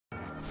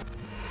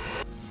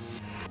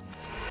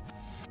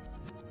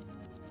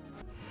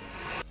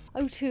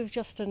O2 have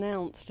just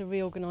announced a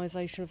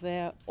reorganisation of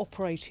their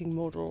operating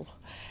model,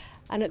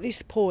 and at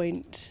this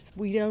point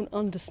we don't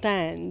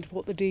understand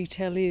what the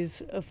detail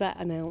is of that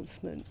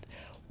announcement.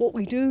 What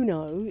we do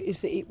know is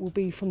that it will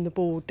be from the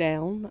board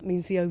down. That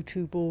means the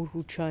O2 board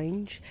will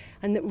change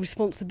and that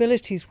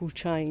responsibilities will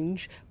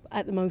change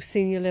at the most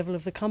senior level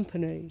of the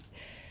company.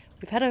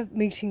 We've had a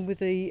meeting with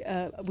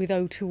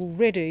O2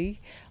 already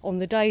on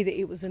the day that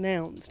it was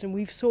announced, and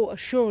we've sought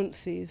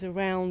assurances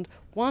around,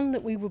 one,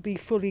 that we will be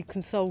fully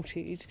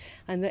consulted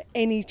and that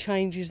any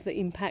changes that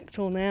impact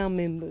on our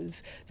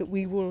members that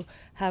we will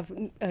have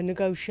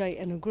negotiate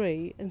and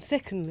agree, and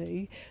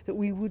secondly that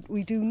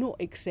we do not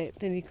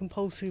accept any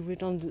compulsory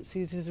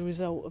redundancies as a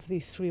result of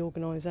this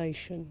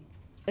reorganisation.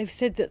 They've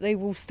said that they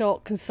will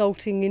start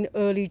consulting in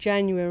early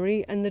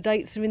January, and the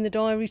dates are in the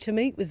diary to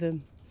meet with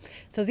them.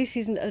 So this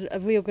isn't a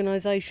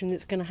reorganisation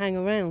that's going to hang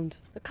around.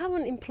 The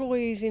current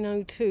employees in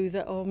O2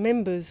 that are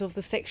members of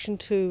the Section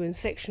 2 and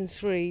Section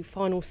 3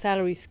 final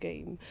salary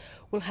scheme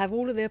will have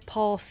all of their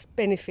past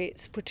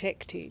benefits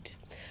protected.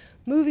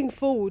 Moving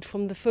forward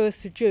from the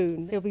 1st of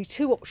June, there'll be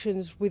two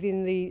options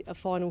within the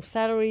final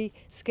salary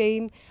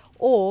scheme,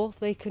 or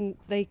they can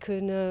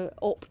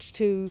opt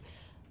to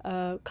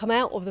come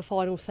out of the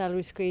final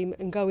salary scheme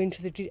and go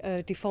into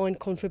the defined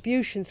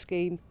contribution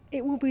scheme.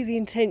 It will be the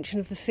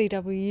intention of the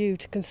CWU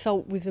to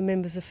consult with the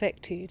members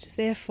affected.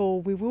 Therefore,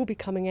 we will be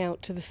coming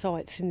out to the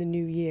sites in the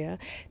new year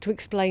to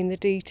explain the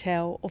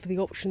detail of the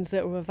options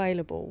that are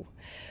available.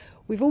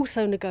 We've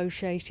also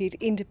negotiated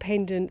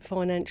independent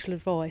financial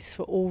advice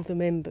for all the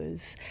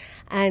members,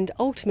 and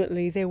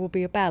ultimately there will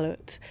be a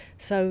ballot.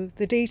 So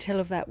the detail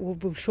of that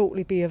will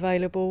shortly be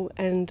available,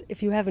 and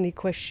if you have any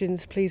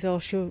questions, please go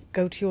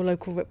to your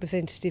local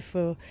representative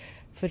for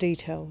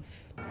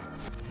details.